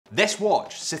This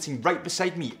watch, sitting right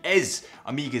beside me, is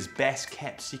Omega's best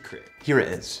kept secret. Here it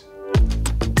is.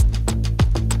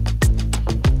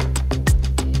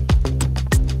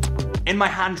 In my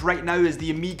hand right now is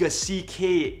the Omega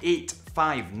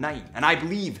CK859, and I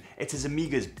believe it is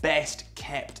Omega's best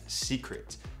kept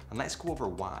secret. And let's go over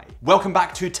why. Welcome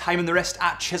back to Time on the Wrist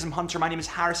at Chisholm Hunter. My name is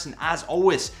Harrison, as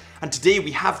always, and today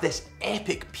we have this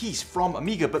epic piece from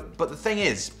Omega, but the thing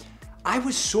is, I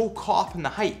was so caught up in the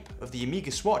hype of the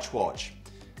Omega Swatch watch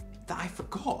that I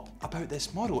forgot about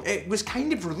this model. It was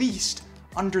kind of released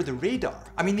under the radar.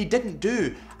 I mean, they didn't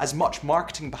do as much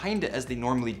marketing behind it as they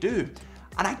normally do,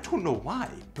 and I don't know why,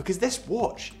 because this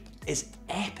watch is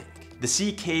epic. The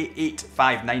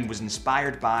CK859 was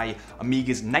inspired by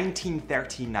Omega's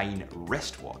 1939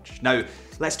 wristwatch. Now,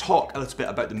 let's talk a little bit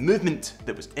about the movement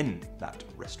that was in that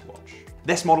wristwatch.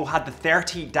 This model had the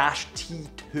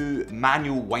 30-T2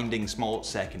 manual winding small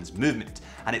seconds movement,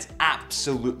 and it's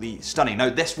absolutely stunning.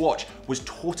 Now, this watch was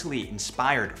totally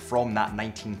inspired from that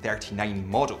 1939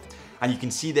 model. And you can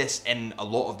see this in a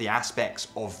lot of the aspects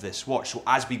of this watch. So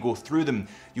as we go through them,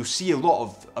 you'll see a lot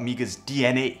of Omega's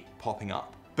DNA popping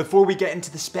up. Before we get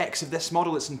into the specs of this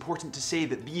model, it's important to say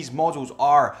that these models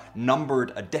are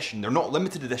numbered edition. They're not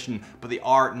limited edition, but they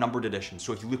are numbered edition.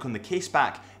 So if you look on the case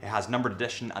back, it has numbered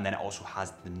edition, and then it also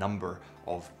has the number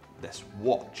of this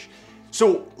watch.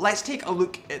 So let's take a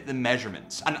look at the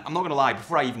measurements. And I'm not gonna lie,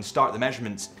 before I even start the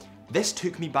measurements, this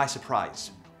took me by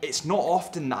surprise. It's not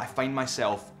often that I find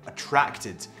myself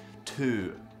attracted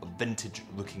to a vintage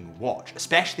looking watch,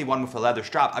 especially one with a leather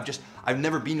strap. I've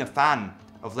never been a fan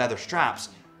of leather straps,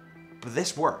 but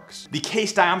this works. The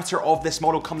case diameter of this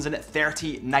model comes in at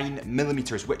 39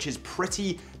 millimeters, which is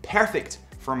pretty perfect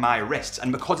for my wrists.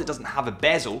 And because it doesn't have a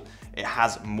bezel, it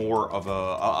has more of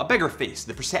a bigger face.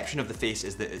 The perception of the face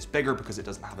is that it's bigger because it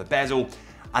doesn't have a bezel,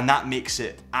 and that makes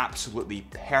it absolutely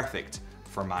perfect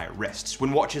for my wrists.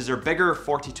 When watches are bigger,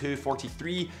 42,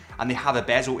 43, and they have a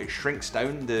bezel, it shrinks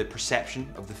down the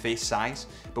perception of the face size.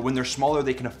 But when they're smaller,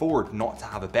 they can afford not to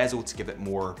have a bezel to give it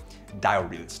more dial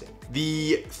real estate.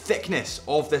 The thickness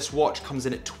of this watch comes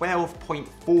in at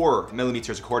 12.4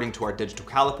 millimeters according to our digital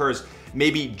calipers,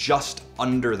 maybe just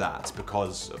under that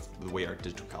because of the way our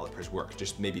digital calipers work,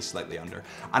 just maybe slightly under.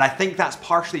 And I think that's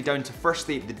partially down to,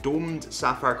 firstly, the domed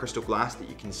sapphire crystal glass that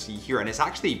you can see here. And it's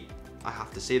actually, I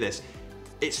have to say this,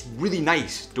 it's really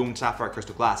nice domed sapphire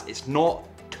crystal glass. It's not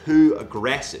too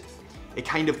aggressive. It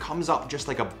kind of comes up just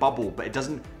like a bubble, but it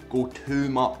doesn't go too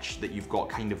much that you've got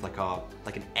kind of like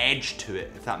an edge to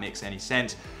it, if that makes any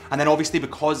sense. And then obviously,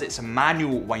 because it's a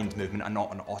manual wind movement and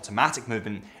not an automatic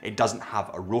movement, it doesn't have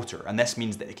a rotor. And this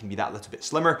means that it can be that little bit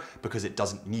slimmer because it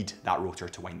doesn't need that rotor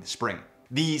to wind the spring.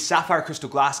 The sapphire crystal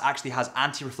glass actually has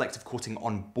anti-reflective coating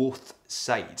on both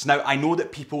sides. Now, I know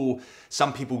that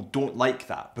some people don't like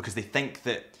that because they think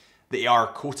that the AR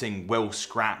coating will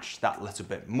scratch that little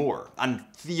bit more. And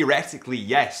theoretically,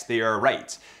 yes, they are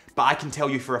right. But I can tell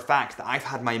you for a fact that I've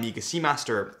had my Omega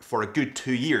Seamaster for a good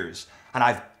 2 years, and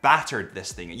I've battered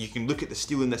this thing. You can look at the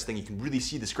steel in this thing, you can really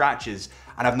see the scratches,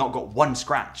 and I've not got one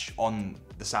scratch on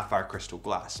the sapphire crystal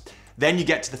glass. Then you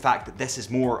get to the fact that this is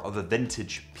more of a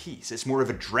vintage piece. It's more of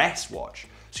a dress watch.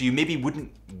 So you maybe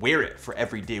wouldn't wear it for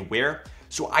everyday wear.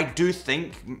 So I do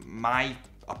think my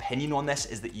opinion on this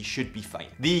is that you should be fine.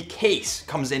 The case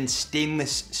comes in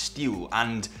stainless steel,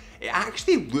 and it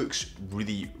actually looks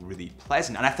really, really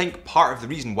pleasant. And I think part of the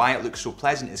reason why it looks so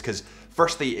pleasant is because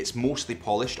firstly, it's mostly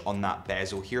polished on that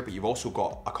bezel here, but you've also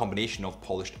got a combination of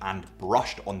polished and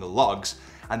brushed on the lugs.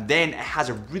 And then it has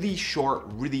a really short,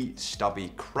 really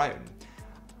stubby crown.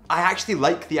 I actually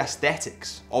like the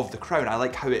aesthetics of the crown. I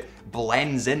like how it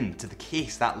blends into the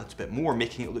case that little bit more,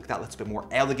 making it look that little bit more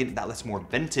elegant, that little more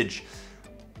vintage.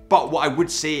 But what I would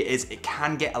say is it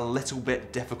can get a little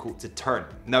bit difficult to turn.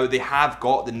 Now, they have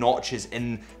got the notches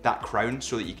in that crown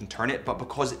so that you can turn it, but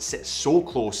because it sits so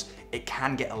close, it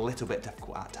can get a little bit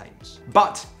difficult at times.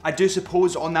 But I do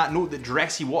suppose on that note that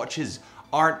dressy watches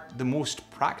aren't the most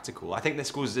practical. I think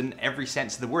this goes in every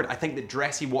sense of the word. I think that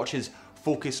dressy watches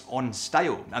focus on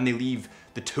style and they leave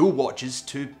the tool watches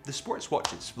to the sports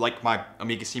watches, like my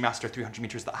Omega Seamaster 300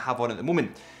 meters that I have on at the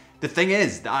moment. The thing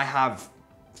is that I have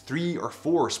 3 or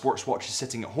 4 sports watches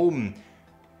sitting at home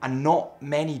and not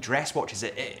many dress watches,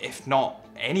 if not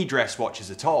any dress watches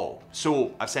at all.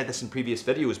 So I've said this in previous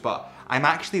videos, but I'm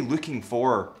actually looking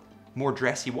for more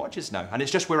dressy watches now. And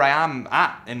it's just where I am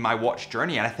at in my watch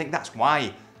journey. And I think that's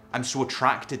why I'm so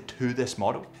attracted to this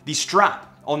model. The strap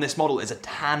on this model is a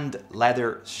tanned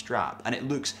leather strap and it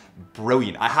looks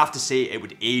brilliant. I have to say it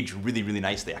would age really, really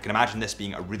nicely. I can imagine this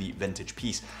being a really vintage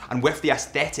piece. And with the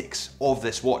aesthetics of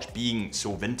this watch being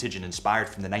so vintage and inspired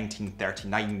from the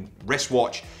 1939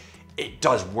 wristwatch, it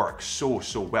does work so,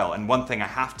 so well. And one thing I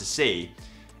have to say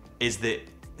is that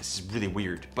this is really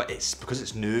weird, but it's because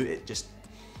it's new,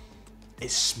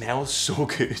 it smells so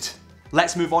good.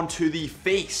 Let's move on to the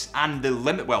face and the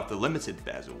limited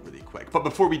bezel really quick. But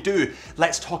before we do,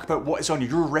 let's talk about what is on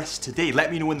your wrist today.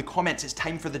 Let me know in the comments. It's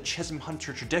time for the Chisholm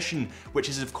Hunter tradition, which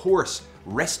is of course,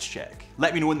 wrist check.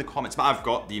 Let me know in the comments. But I've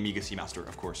got the Omega Seamaster,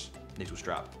 of course, NATO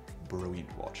strap.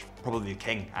 Brilliant watch. Probably the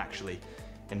king, actually,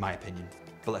 in my opinion.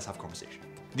 But let's have a conversation.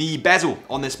 The bezel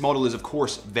on this model is of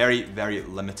course very, very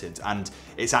limited, and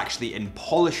it's actually in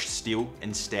polished steel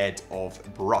instead of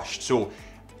brushed. So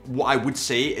what I would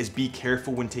say is be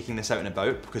careful when taking this out and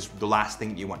about, because the last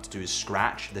thing you want to do is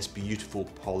scratch this beautiful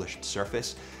polished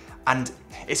surface. And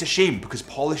it's a shame because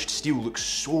polished steel looks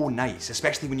so nice,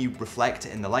 especially when you reflect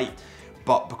it in the light.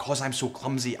 But because I'm so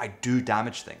clumsy, I do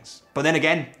damage things. But then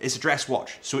again, it's a dress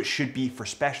watch, so it should be for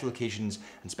special occasions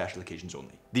and special occasions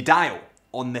only. The dial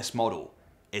on this model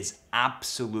is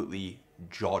absolutely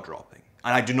jaw-dropping.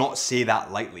 And I do not say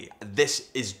that lightly. This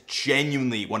is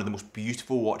genuinely one of the most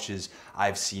beautiful watches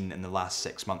I've seen in the last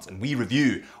 6 months. And we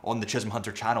review on the Chisholm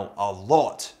Hunter channel a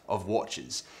lot of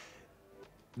watches.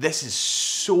 This is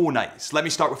so nice. Let me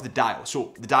start with the dial.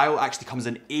 So the dial actually comes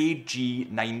in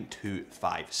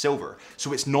AG925 silver.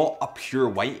 So it's not a pure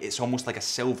white, it's almost like a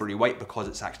silvery white because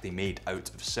it's actually made out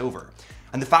of silver.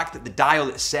 And the fact that the dial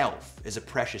itself is a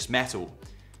precious metal,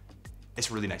 it's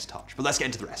a really nice touch, but let's get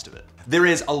into the rest of it. There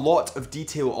is a lot of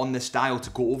detail on this dial to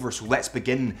go over, so let's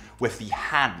begin with the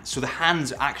hands. So the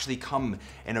hands actually come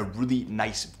in a really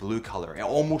nice blue color. It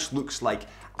almost looks like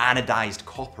anodized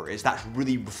copper. It's that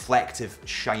really reflective,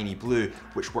 shiny blue,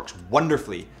 which works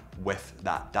wonderfully with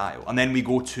that dial. And then we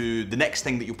go to the next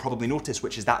thing that you'll probably notice,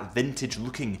 which is that vintage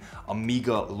looking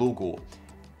Omega logo.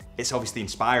 It's obviously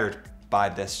inspired by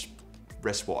this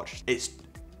wristwatch. It's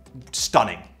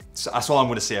stunning. So that's all I'm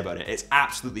going to say about it. It's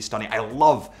absolutely stunning. I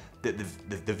love that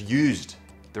they've used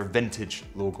their vintage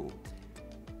logo.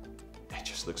 It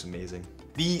just looks amazing.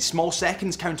 The small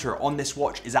seconds counter on this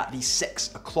watch is at the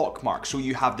 6 o'clock mark. So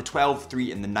you have the 12,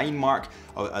 3, and the 9 mark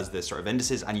as the sort of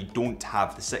indices, and you don't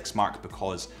have the 6 mark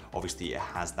because obviously it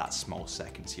has that small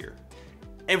seconds here.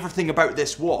 Everything about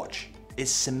this watch is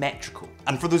symmetrical.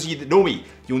 And for those of you that know me,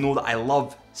 you'll know that I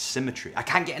love symmetry. I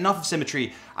can't get enough of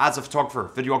symmetry as a photographer,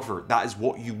 videographer. That is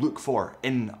what you look for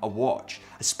in a watch,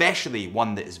 especially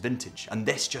one that is vintage. And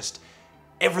this just,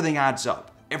 everything adds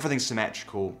up. Everything's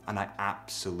symmetrical, and I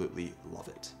absolutely love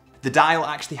it. The dial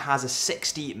actually has a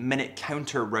 60-minute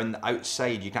counter around the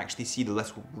outside. You can actually see the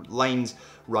little lines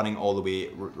running all the way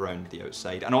around the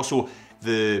outside. And also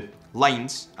the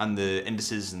lines and the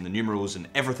indices and the numerals and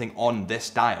everything on this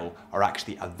dial are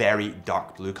actually a very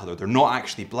dark blue color. They're not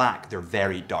actually black, they're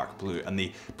very dark blue, and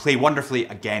they play wonderfully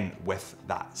again with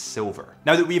that silver.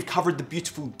 Now that we've covered the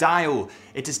beautiful dial,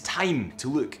 it is time to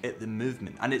look at the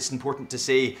movement. And it's important to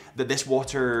say that this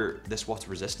model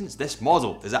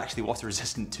is actually water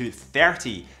resistant to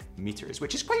 30 meters,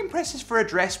 which is quite impressive for a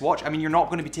dress watch. I mean, you're not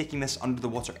going to be taking this under the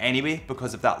water anyway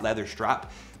because of that leather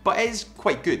strap, but it is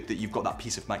quite good that you've got that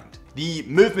peace of mind. The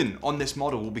movement on this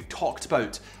model will be talked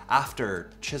about after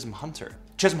Chisholm Hunter.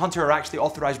 Chisholm Hunter are actually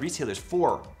authorized retailers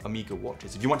for Omega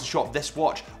watches. If you want to shop this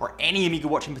watch or any Omega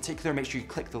watch in particular, make sure you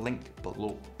click the link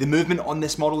below. The movement on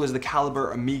this model is the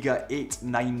caliber OMEGA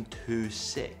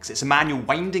CK859. It's a manual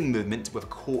winding movement with a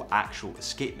coaxial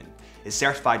escapement. It's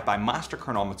certified by Master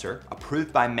Chronometer,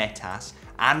 approved by METAS,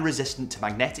 and resistant to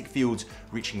magnetic fields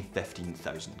reaching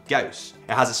 15,000 Gauss.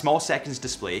 It has a small seconds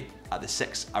display at the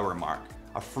 6-hour mark,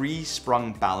 a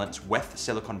free-sprung balance with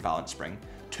silicone balance spring,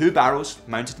 2 barrels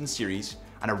mounted in series,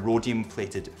 and a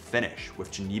rhodium-plated finish with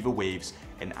Geneva waves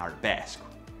in arabesque.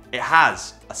 It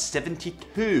has a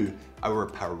 72-hour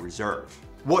power reserve.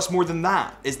 What's more than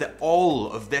that is that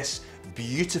all of this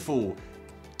beautiful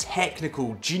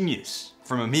technical genius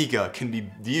from Omega can be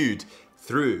viewed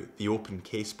through the open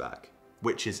case back,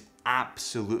 which is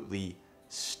absolutely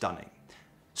stunning.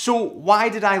 So why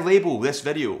did I label this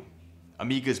video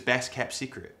Omega's best kept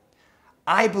secret?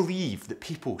 I believe that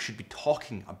people should be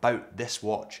talking about this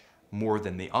watch more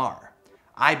than they are.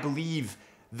 I believe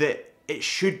that it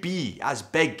should be as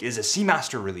big as a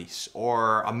Seamaster release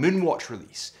or a Moonwatch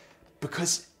release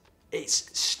because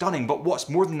it's stunning. But what's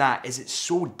more than that is it's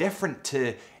so different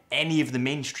to any of the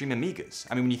mainstream Omegas.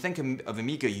 I mean, when you think of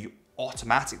Omega, you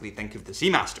automatically think of the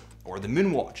Seamaster or the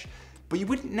Moonwatch, but you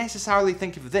wouldn't necessarily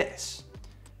think of this.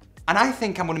 And I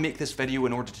think I'm gonna make this video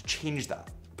in order to change that,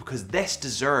 because this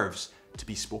deserves to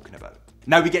be spoken about.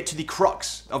 Now we get to the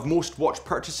crux of most watch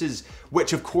purchases,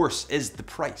 which of course is the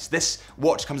price. This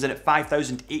watch comes in at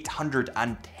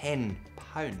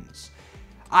 £5,810.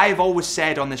 I've always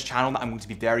said on this channel that I'm going to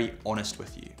be very honest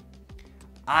with you.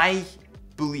 I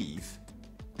believe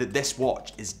that this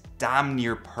watch is damn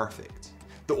near perfect.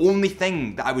 The only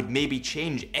thing that I would maybe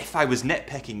change if I was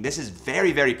nitpicking, this is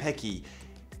very, very picky,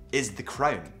 is the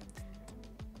crown.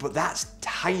 But that's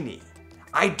tiny.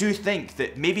 I do think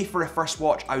that maybe for a first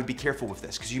watch, I would be careful with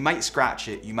this, because you might scratch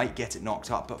it, you might get it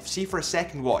knocked up, but see for a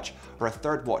second watch or a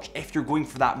third watch, if you're going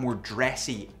for that more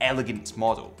dressy, elegant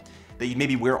model that you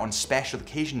maybe wear on special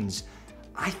occasions,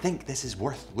 I think this is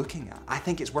worth looking at. I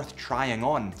think it's worth trying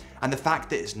on. And the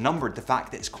fact that it's numbered, the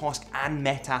fact that it's COSC and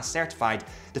METAS certified,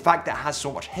 the fact that it has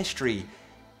so much history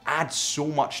adds so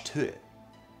much to it.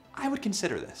 I would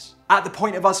consider this. At the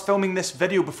point of us filming this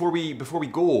video, before we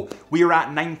go, we are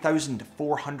at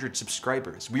 9,400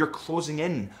 subscribers. We are closing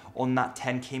in on that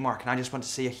 10K mark, and I just want to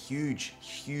say a huge,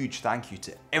 huge thank you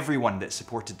to everyone that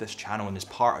supported this channel and is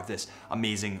part of this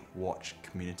amazing watch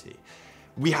community.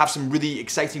 We have some really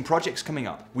exciting projects coming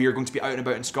up. We are going to be out and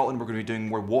about in Scotland. We're going to be doing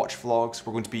more watch vlogs.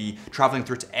 We're going to be traveling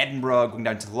through to Edinburgh, going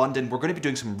down to London. We're going to be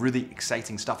doing some really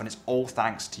exciting stuff, and it's all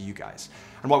thanks to you guys.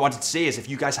 And what I wanted to say is, if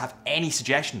you guys have any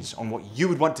suggestions on what you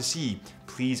would want to see,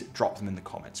 please drop them in the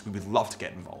comments. We would love to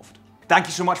get involved. Thank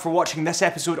you so much for watching this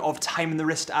episode of Time in the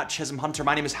Wrist at Chisholm Hunter.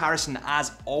 My name is Harrison,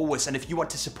 as always, and if you want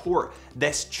to support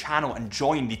this channel and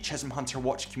join the Chisholm Hunter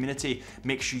watch community,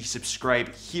 make sure you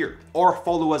subscribe here, or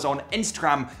follow us on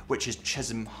Instagram, which is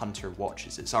Chisholm Hunter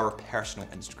Watches. It's our personal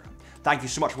Instagram. Thank you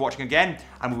so much for watching again,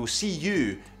 and we will see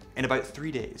you in about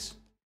 3 days.